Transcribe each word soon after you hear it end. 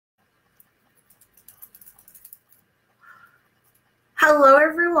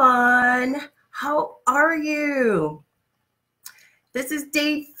everyone. How are you? This is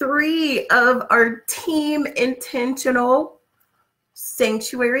day 3 of our Team Intentional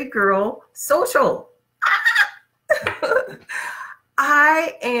Sanctuary Girl Social.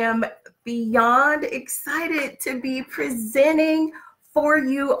 I am beyond excited to be presenting for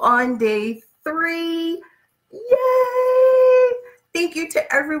you on day 3. Yay! Thank you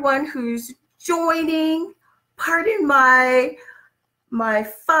to everyone who's joining. Pardon my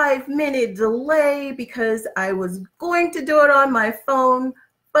 5-minute delay because I was going to do it on my phone,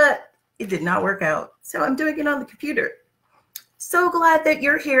 but it did not work out. So I'm doing it on the computer. So glad that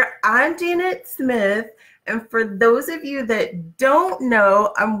you're here. I'm Janet Smith. And for those of you that don't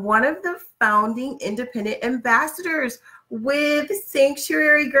know, I'm one of the founding independent ambassadors with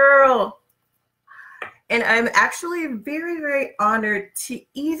Sanctuary Girl. And I'm actually very, very honored to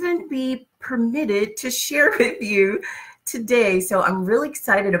even be permitted to share with you today. So I'm really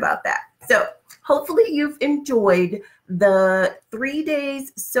excited about that. So hopefully you've enjoyed the 3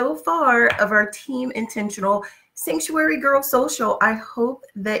 days so far of our Team Intentional Sanctuary Girl Social. I hope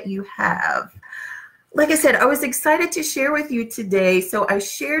that you have. Like I said, I was excited to share with you today. So I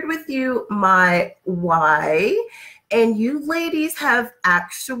shared with you my why, and you ladies have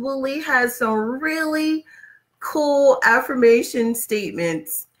actually had some really cool affirmation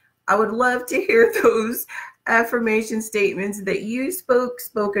statements. I would love to hear those affirmation statements that you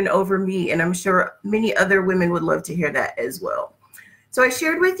spoken over me, and I'm sure many other women would love to hear that as well. So I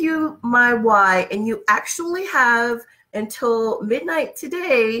shared with you my why, and you actually have until midnight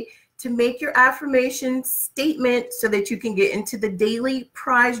today to make your affirmation statement so that you can get into the daily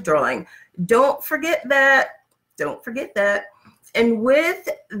prize drawing. Don't forget that. Don't forget that. And with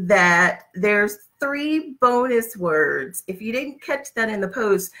that, there's 3 bonus words. If you didn't catch that in the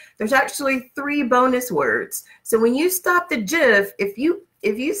post, there's actually 3 bonus words. So when you stop the GIF, if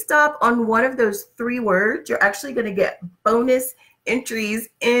you stop on one of those 3 words, you're actually going to get bonus entries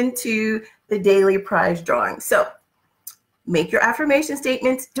into the daily prize drawing. So make your affirmation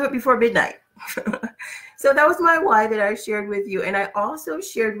statements, do it before midnight. So that was my why that I shared with you. And I also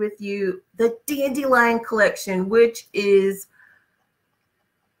shared with you the Dandelion collection, which is,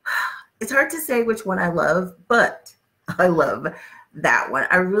 it's hard to say which one I love, but I love that one.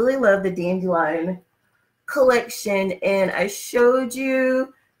 I really love the Dandelion collection. And I showed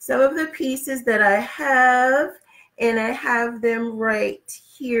you some of the pieces that I have, and I have them right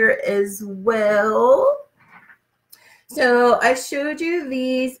here as well. So I showed you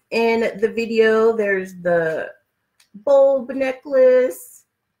these in the video. There's the bulb necklace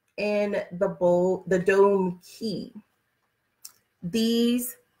and the dome key.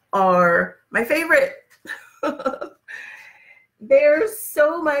 These are my favorite. They're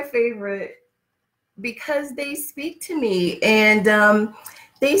so my favorite because they speak to me, and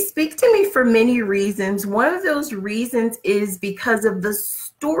they speak to me for many reasons. One of those reasons is because of the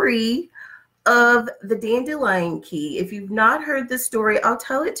story of the dandelion key. If you've not heard the story, I'll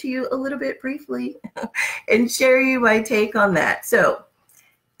tell it to you a little bit briefly and share you my take on that. So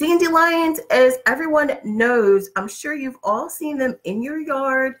dandelions, as everyone knows, I'm sure you've all seen them in your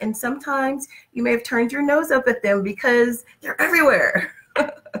yard, and sometimes you may have turned your nose up at them because they're everywhere.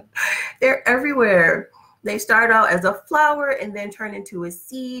 They're everywhere. They start out as a flower and then turn into a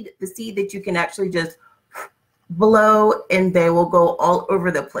seed, the seed that you can actually just blow and they will go all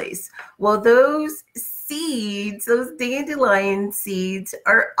over the place. Well, those seeds, those dandelion seeds,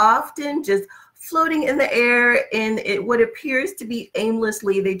 are often just floating in the air, and what appears to be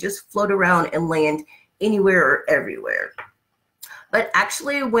aimlessly, they just float around and land anywhere or everywhere. But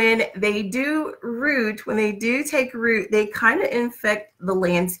actually, when they do take root, they kind of infect the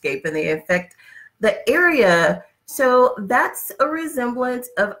landscape and they affect the area. So that's a resemblance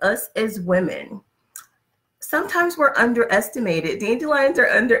of us as women. Sometimes we're underestimated. Dandelions are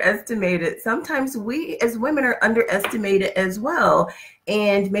underestimated. Sometimes we as women are underestimated as well,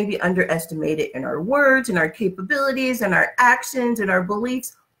 and maybe underestimated in our words and our capabilities and our actions and our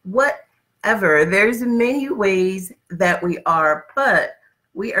beliefs, whatever. There's many ways that we are, but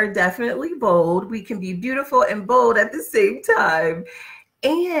we are definitely bold. We can be beautiful and bold at the same time,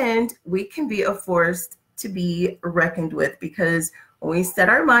 and we can be a force to be reckoned with, because when we set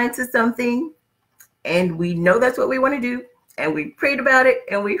our mind to something, and we know that's what we want to do, and we prayed about it,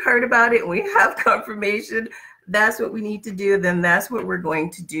 and we heard about it, and we have confirmation that's what we need to do, then that's what we're going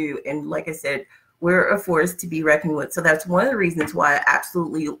to do. And like I said, we're a force to be reckoned with. So that's one of the reasons why I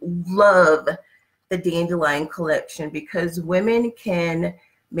absolutely love the Dandelion collection, because women can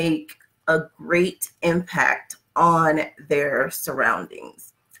make a great impact on their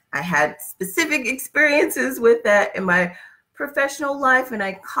surroundings. I had specific experiences with that in my professional life, and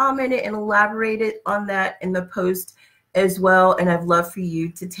I commented and elaborated on that in the post as well. And I'd love for you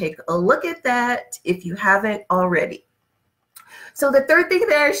to take a look at that if you haven't already. So the third thing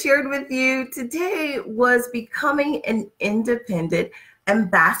that I shared with you today was becoming an independent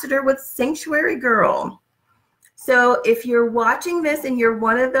ambassador with Sanctuary Girl. So if you're watching this and you're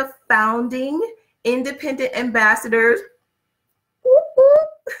one of the founding independent ambassadors,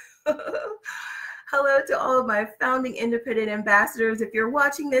 hello to all of my founding independent ambassadors. If you're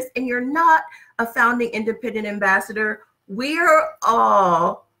watching this and you're not a founding independent ambassador, we are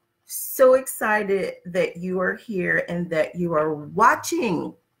all so excited that you are here and that you are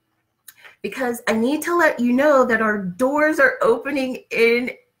watching, because I need to let you know that our doors are opening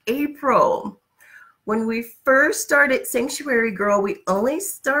in April. When we first started Sanctuary Girl, we only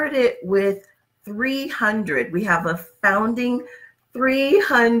started with 300. We have a founding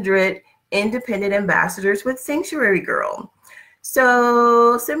 300 independent ambassadors with Sanctuary Girl.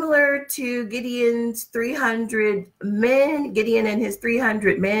 So similar to Gideon's 300 men, Gideon and his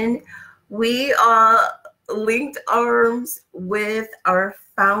 300 men, we linked arms with our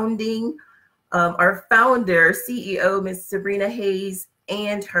founder, CEO, Ms. Sabrina Hayes,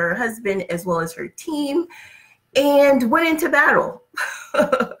 and her husband, as well as her team, and went into battle.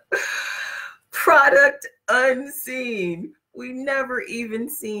 Product unseen. We never even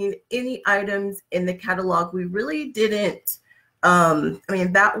seen any items in the catalog. We really didn't.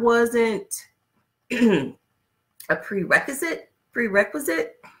 That wasn't a prerequisite.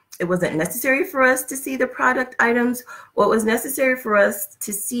 It wasn't necessary for us to see the product items. What was necessary for us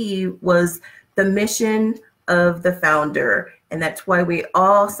to see was the mission of the founder. And that's why we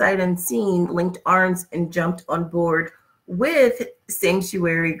all sight unseen linked arms and jumped on board with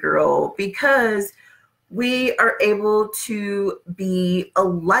Sanctuary Girl, because we are able to be a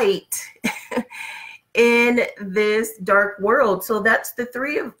light in this dark world. So that's the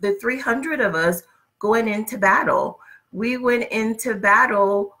 300 of us going into battle. We went into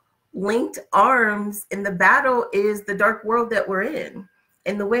battle, linked arms, and the battle is the dark world that we're in.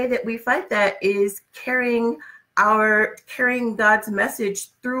 And the way that we fight that is carrying God's message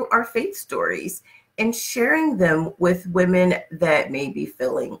through our faith stories and sharing them with women that may be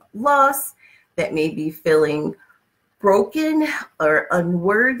feeling lost, that may be feeling broken or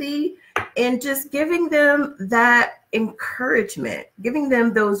unworthy, and just giving them that encouragement, giving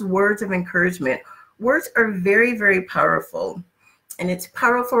them those words of encouragement. Words are very, very powerful, and it's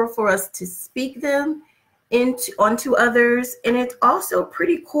powerful for us to speak them onto others. And it's also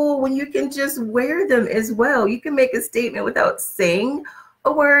pretty cool when you can just wear them as well. You can make a statement without saying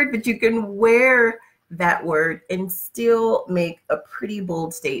a word, but you can wear that word and still make a pretty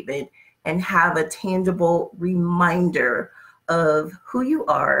bold statement and have a tangible reminder of who you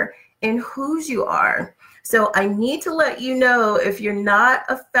are and whose you are. So I need to let you know, if you're not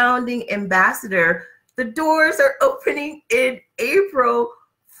a founding ambassador, the doors are opening in April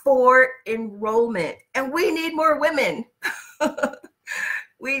for enrollment, and we need more women.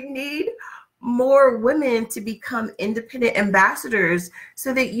 We need more women to become independent ambassadors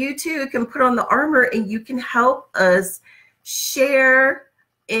so that you too can put on the armor and you can help us share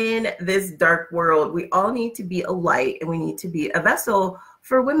in this dark world. We all need to be a light, and we need to be a vessel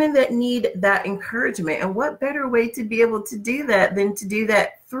for women that need that encouragement. And what better way to be able to do that than to do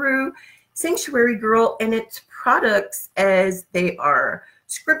that through Sanctuary Girl and its products, as they are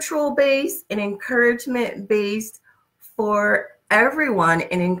scriptural based and encouragement based for everyone,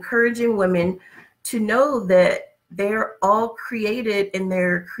 and encouraging women to know that they're all created, and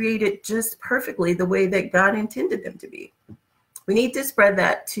they're created just perfectly the way that God intended them to be. We need to spread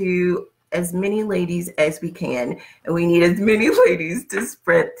that to as many ladies as we can, and we need as many ladies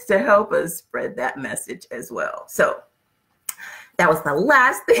to help us spread that message as well. So that was the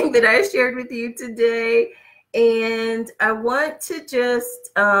last thing that I shared with you today. And I want to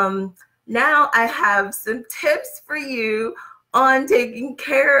just, now I have some tips for you on taking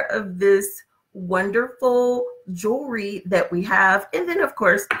care of this wonderful jewelry that we have. And then of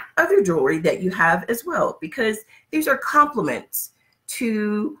course, other jewelry that you have as well, because these are compliments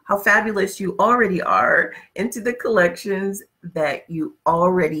to how fabulous you already are and to the collections that you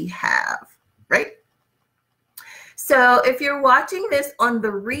already have, right? So if you're watching this on the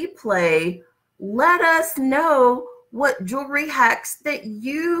replay, let us know what jewelry hacks that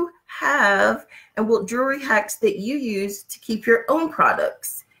you have and what jewelry hacks that you use to keep your own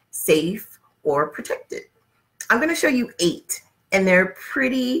products safe or protected. I'm going to show you 8, and they're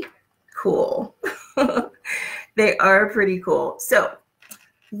pretty cool. They are pretty cool. So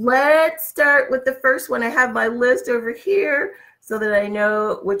let's start with the first one. I have my list over here so that I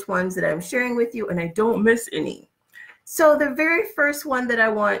know which ones that I'm sharing with you and I don't miss any. So the very first one that I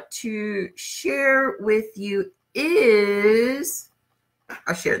want to share with you is,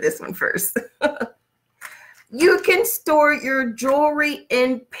 I'll share this one first. You can store your jewelry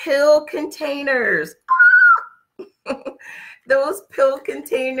in pill containers. Those pill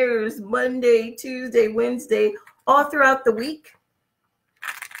containers, Monday, Tuesday, Wednesday, all throughout the week.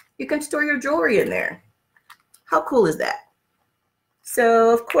 You can store your jewelry in there. How cool is that?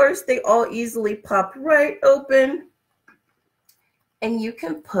 So, of course, they all easily pop right open. And you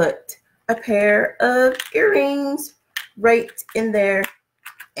can put a pair of earrings right in there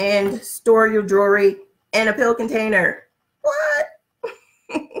and store your jewelry in a pill container. What?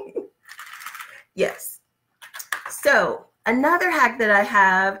 Yes. So another hack that I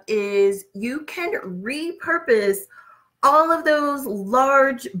have is you can repurpose all of those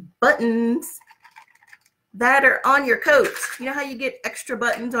large buttons that are on your coat. You know how you get extra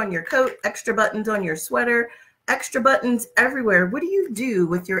buttons on your coat, extra buttons on your sweater, extra buttons everywhere. What do you do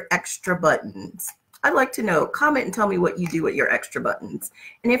with your extra buttons? I'd like to know. Comment and tell me what you do with your extra buttons.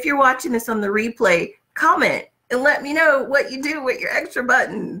 And if you're watching this on the replay, comment and let me know what you do with your extra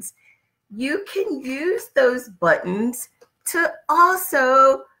buttons. You can use those buttons to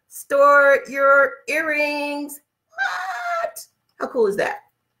also store your earrings. What? How cool is that?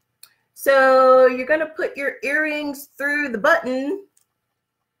 So you're going to put your earrings through the button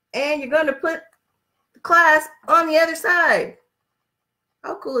and you're going to put the clasp on the other side.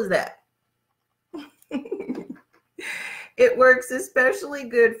 How cool is that? It works especially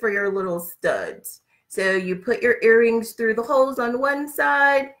good for your little studs. So you put your earrings through the holes on one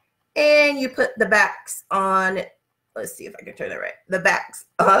side and you put the backs on, let's see if I can turn that right, the backs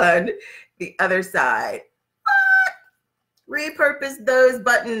on the other side. Repurpose those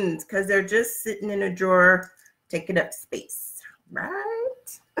buttons because they're just sitting in a drawer taking up space, right?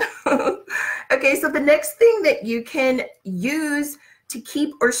 Okay, so the next thing that you can use to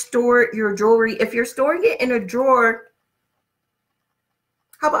keep or store your jewelry, if you're storing it in a drawer,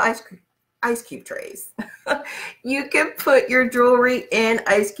 how about ice cube trays? You can put your jewelry in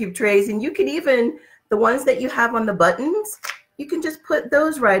ice cube trays, and you can even, the ones that you have on the buttons, you can just put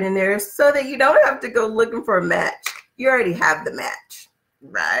those right in there so that you don't have to go looking for a match. You already have the match,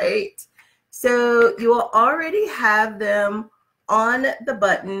 right? So you will already have them on the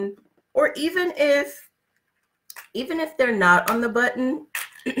button, or even if they're not on the button,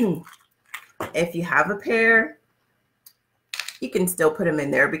 if you have a pair, you can still put them in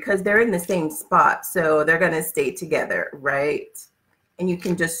there because they're in the same spot. So they're going to stay together, right? And you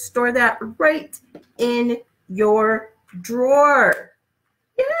can just store that right in your drawer.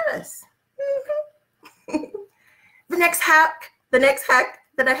 Yes. The next hack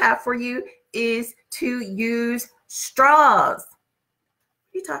that I have for you is to use straws.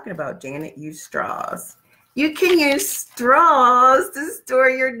 What are you talking about, Janet? Use straws. You can use straws to store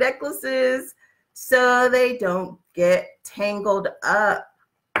your necklaces so they don't get tangled up.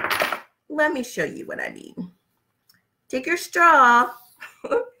 Let me show you what I mean. Take your straw,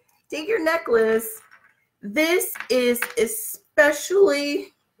 take your necklace. This is especially,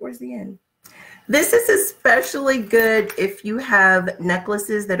 where's the end? This is especially good if you have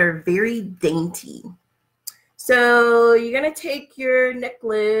necklaces that are very dainty. So you're going to take your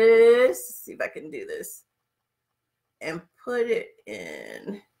necklace, let's see if I can do this, and put it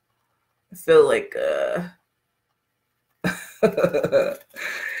in, I feel like,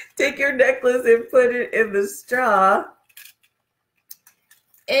 take your necklace and put it in the straw,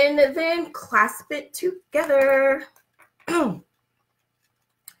 and then clasp it together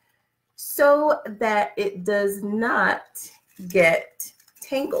so that it does not get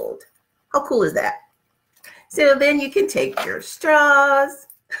tangled. How cool is that? So then you can take your straws,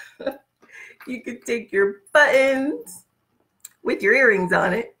 you can take your buttons with your earrings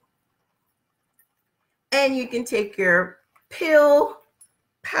on it, and you can take your pill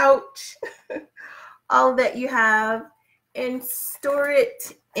pouch, all that you have, and store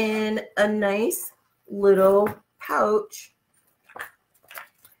it in a nice little pouch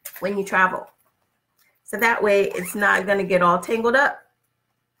when you travel. So that way it's not going to get all tangled up,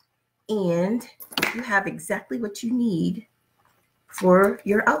 and you have exactly what you need for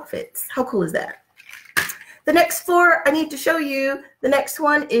your outfits. How cool is that? The next four I need to show you, the next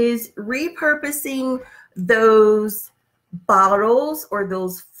one is repurposing those bottles or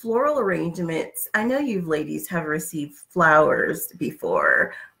those floral arrangements. I know you ladies have received flowers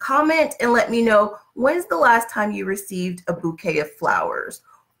before. Comment and let me know, when's the last time you received a bouquet of flowers?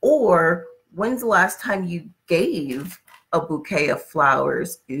 Or when's the last time you gave a bouquet of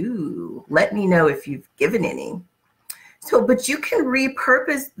flowers? Ooh, let me know if you've given any. So, but you can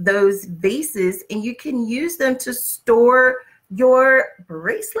repurpose those vases and you can use them to store your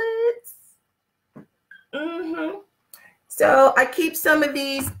bracelets. So I keep some of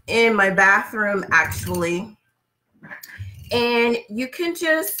these in my bathroom actually. And you can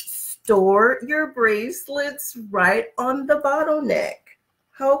just store your bracelets right on the bottleneck.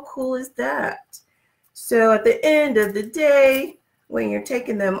 How cool is that? So at the end of the day, when you're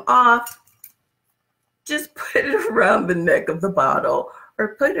taking them off, just put it around the neck of the bottle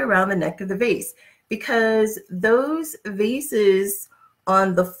or put it around the neck of the vase, because those vases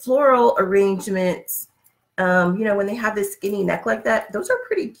on the floral arrangements, you know, when they have this skinny neck like that, those are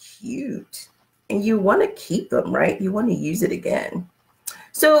pretty cute. And you want to keep them, right? You want to use it again.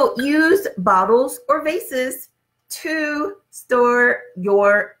 So use bottles or vases to store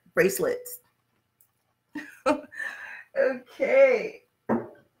your bracelets. Okay.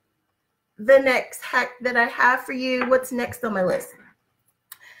 The next hack that I have for you, what's next on my list?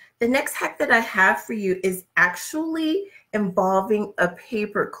 The next hack that I have for you is actually involving a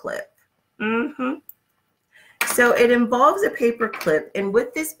paper clip. So it involves a paper clip, and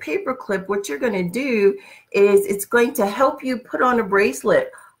with this paper clip, what you're going to do is it's going to help you put on a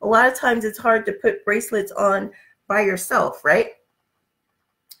bracelet. A lot of times it's hard to put bracelets on by yourself, right?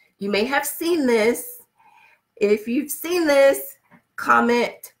 You may have seen this. If you've seen this,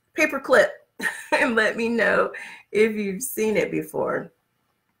 comment paper clip and let me know if you've seen it before.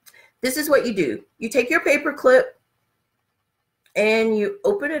 This is what you do. You take your paper clip and you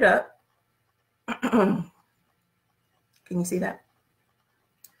open it up. Can you see that?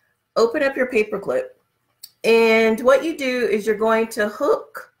 Open up your paper clip. And what you do is you're going to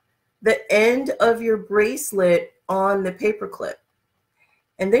hook the end of your bracelet on the paper clip.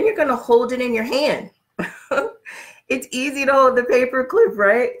 And then you're going to hold it in your hand. It's easy to hold the paper clip,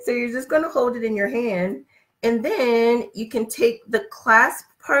 right? So you're just going to hold it in your hand. And then you can take the clasp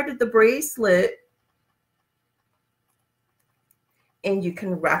part of the bracelet and you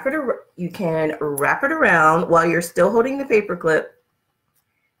can wrap it around while you're still holding the paper clip.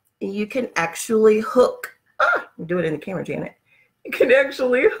 And you can actually hook, do it in the camera, Janet. You can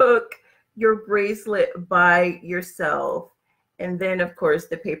actually hook your bracelet by yourself. And then of course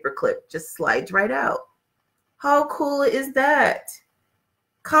the paper clip just slides right out. How cool is that?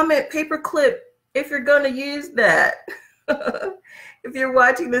 Comment paper clip if you're gonna use that. If you're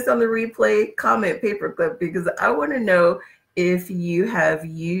watching this on the replay, comment paper clip, because I want to know if you have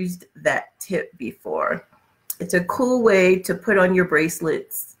used that tip before. It's a cool way to put on your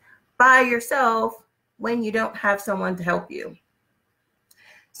bracelets by yourself when you don't have someone to help you.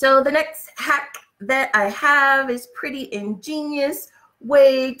 So the next hack that I have is pretty ingenious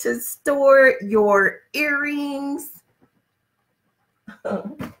way to store your earrings.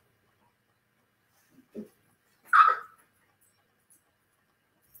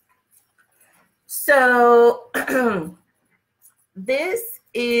 So this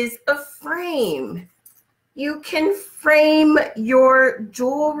is a frame. You can frame your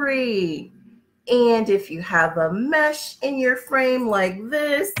jewelry. And if you have a mesh in your frame like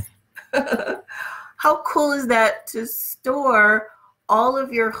this, how cool is that to store all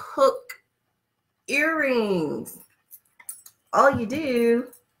of your hook earrings? All you do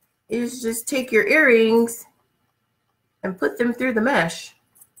is just take your earrings and put them through the mesh.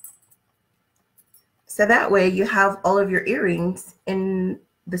 So that way you have all of your earrings in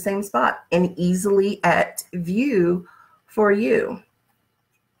the same spot and easily at view for you.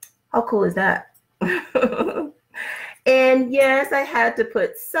 How cool is that? And yes, I had to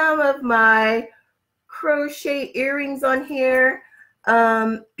put some of my crochet earrings on here.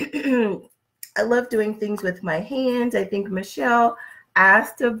 I love doing things with my hands. I think Michelle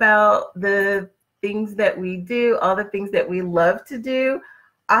asked about the things that we do, all the things that we love to do.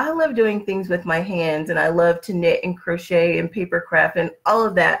 I love doing things with my hands, and I love to knit and crochet and paper craft and all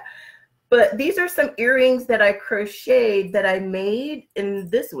of that. But these are some earrings that I crocheted that I made, and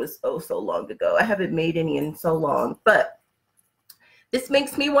this was so long ago. I haven't made any in so long, but this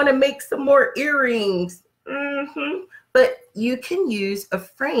makes me want to make some more earrings. But you can use a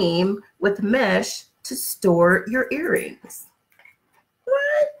frame with mesh to store your earrings.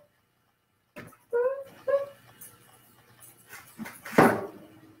 What?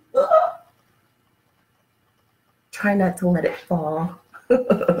 Try not to let it fall.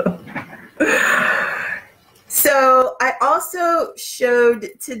 So I also showed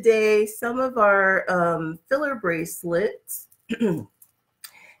today some of our filler bracelets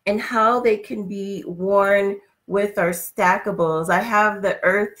and how they can be worn with our stackables. I have the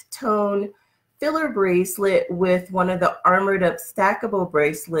earth tone filler bracelet with one of the armored up stackable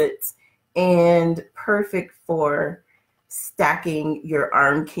bracelets, and perfect for stacking your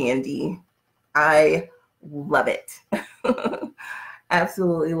arm candy. I love it.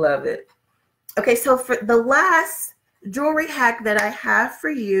 Absolutely love it. Okay, so for the last jewelry hack that I have for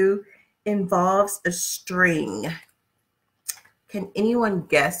you involves a string. Can anyone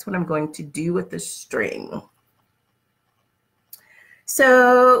guess what I'm going to do with the string?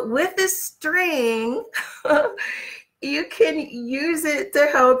 So with the string, you can use it to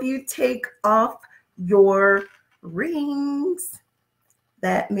help you take off your rings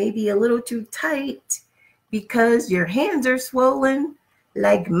that may be a little too tight because your hands are swollen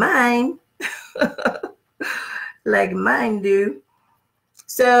like mine, like mine do.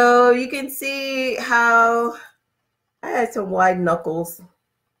 So you can see how I had some wide knuckles.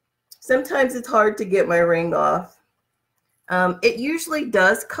 Sometimes it's hard to get my ring off. It usually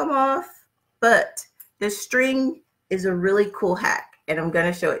does come off, but the string is a really cool hack, and I'm going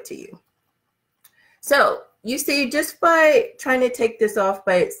to show it to you. So you see, just by trying to take this off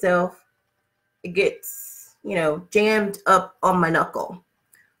by itself, it gets, jammed up on my knuckle.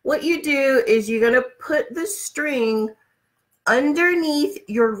 What you do is you're going to put the string underneath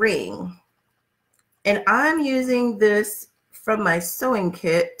your ring. And I'm using this from my sewing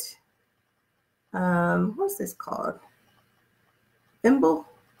kit. What's this called? Thimble?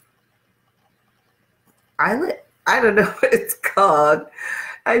 Eyelet? I don't know what it's called.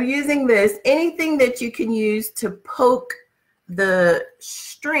 I'm using this. Anything that you can use to poke the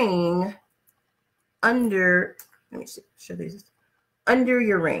string under, let me show these, under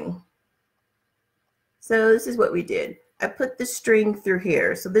your ring. So this is what we did. I put the string through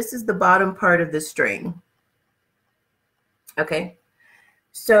here. So this is the bottom part of the string. Okay.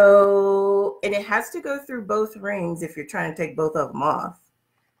 So, and it has to go through both rings if you're trying to take both of them off.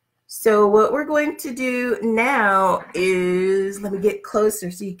 So what we're going to do now is, let me get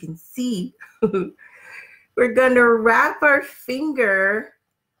closer so you can see. We're going to wrap our finger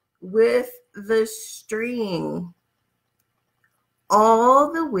with the string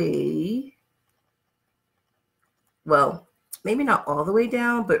all the way, well, maybe not all the way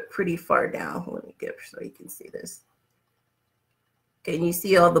down, but pretty far down. Let me get so you can see this. Can you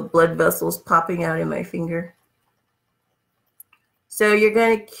see all the blood vessels popping out in my finger? So you're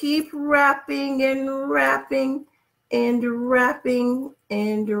going to keep wrapping and wrapping and wrapping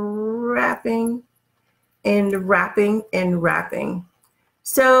and wrapping and wrapping and wrapping.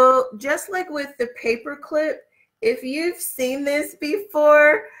 So just like with the paper clip, if you've seen this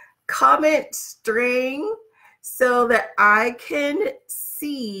before, comment string so that I can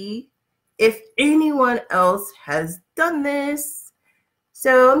see if anyone else has done this.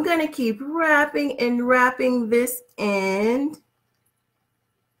 So I'm going to keep wrapping and wrapping this end.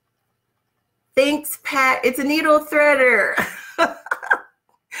 Thanks, Pat. It's a needle threader.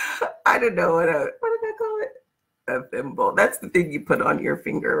 I don't know what did I call it? A thimble. That's the thing you put on your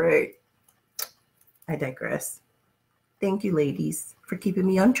finger, right? I digress. Thank you, ladies, for keeping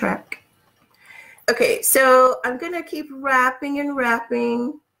me on track. Okay, so I'm going to keep wrapping and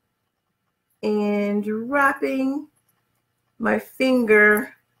wrapping and wrapping my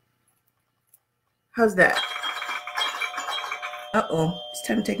finger. How's that? Uh-oh, it's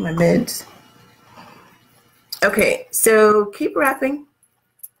time to take my meds. Okay, so keep wrapping.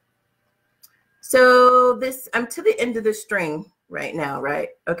 So this, I'm to the end of the string right now, right?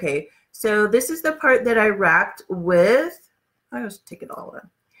 Okay, so this is the part that I wrapped with, I just take it all in.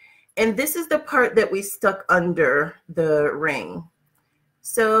 And this is the part that we stuck under the ring.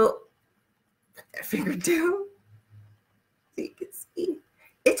 So put that finger down so you can see.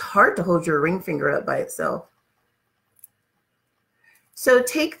 It's hard to hold your ring finger up by itself. So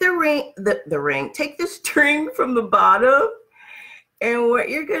take the ring, take the string from the bottom, and what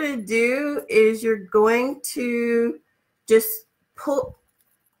you're going to do is you're going to just pull,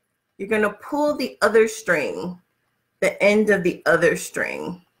 you're going to pull the other string, the end of the other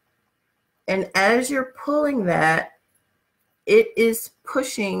string. And as you're pulling that, it is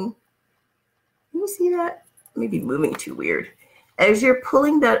pushing, can you see that? Maybe moving too weird. As you're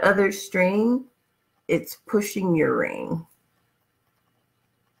pulling that other string, it's pushing your ring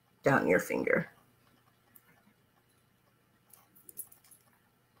down your finger.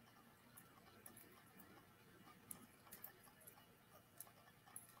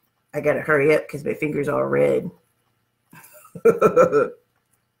 I gotta hurry up because my finger's all red.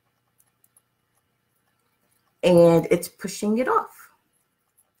 And it's pushing it off.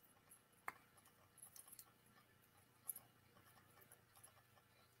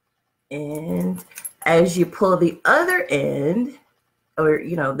 And as you pull the other end, or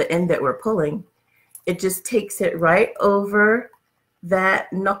the end that we're pulling, it just takes it right over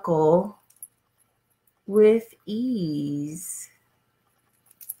that knuckle with ease.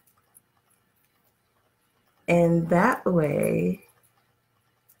 And that way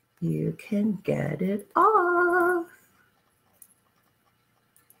you can get it off.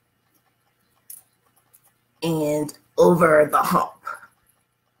 And over the hump.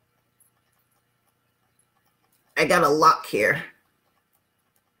 I got a lock here.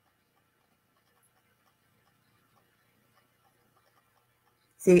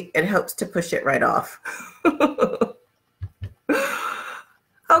 See, it helps to push it right off. How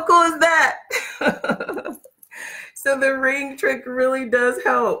cool is that? So the ring trick really does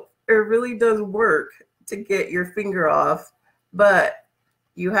help. It really does work to get your finger off, but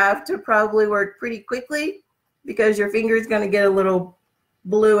you have to probably work pretty quickly because your finger is going to get a little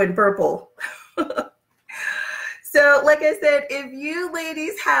blue and purple. So like I said, if you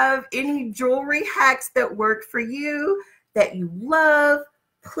ladies have any jewelry hacks that work for you, that you love,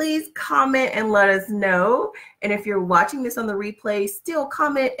 please comment and let us know. And if you're watching this on the replay, still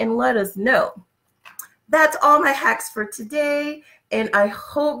comment and let us know. That's all my hacks for today. And I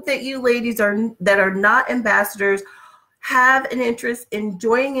hope that you ladies that are not ambassadors have an interest in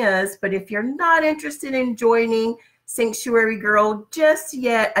joining us. But if you're not interested in joining Sanctuary Girl just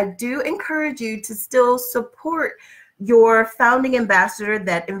yet, I do encourage you to still support your founding ambassador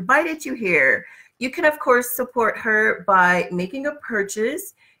that invited you here. You can, of course, support her by making a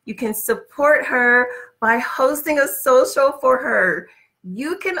purchase. You can support her by hosting a social for her.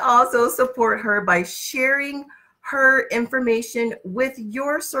 You can also support her by sharing her information with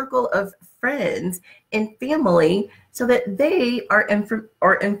your circle of friends and family so that they are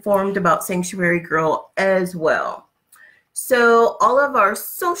informed about Sanctuary Girl as well. So all of our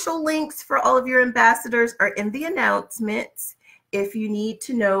social links for all of your ambassadors are in the announcements. If you need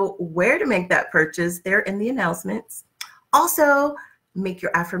to know where to make that purchase, they're in the announcements. Also, make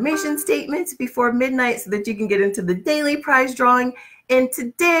your affirmation statements before midnight so that you can get into the daily prize drawing. And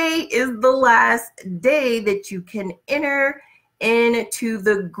today is the last day that you can enter into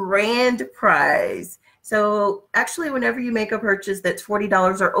the grand prize. So actually, whenever you make a purchase that's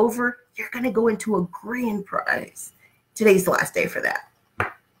 $40 or over, you're going to go into a grand prize. Today's the last day for that.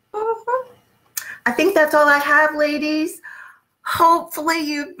 I think that's all I have, ladies. Hopefully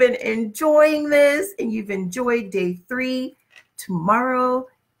you've been enjoying this and you've enjoyed day 3. Tomorrow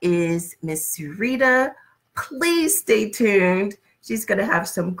is Miss Sarita. Please stay tuned. She's going to have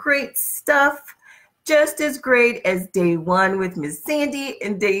some great stuff, just as great as day 1 with Miss Sandy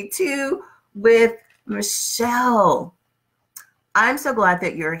and day 2 with Michelle. I'm so glad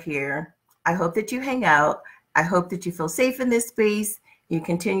that you're here. I hope that you hang out. I hope that you feel safe in this space. You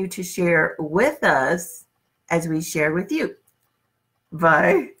continue to share with us as we share with you.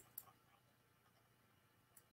 Bye.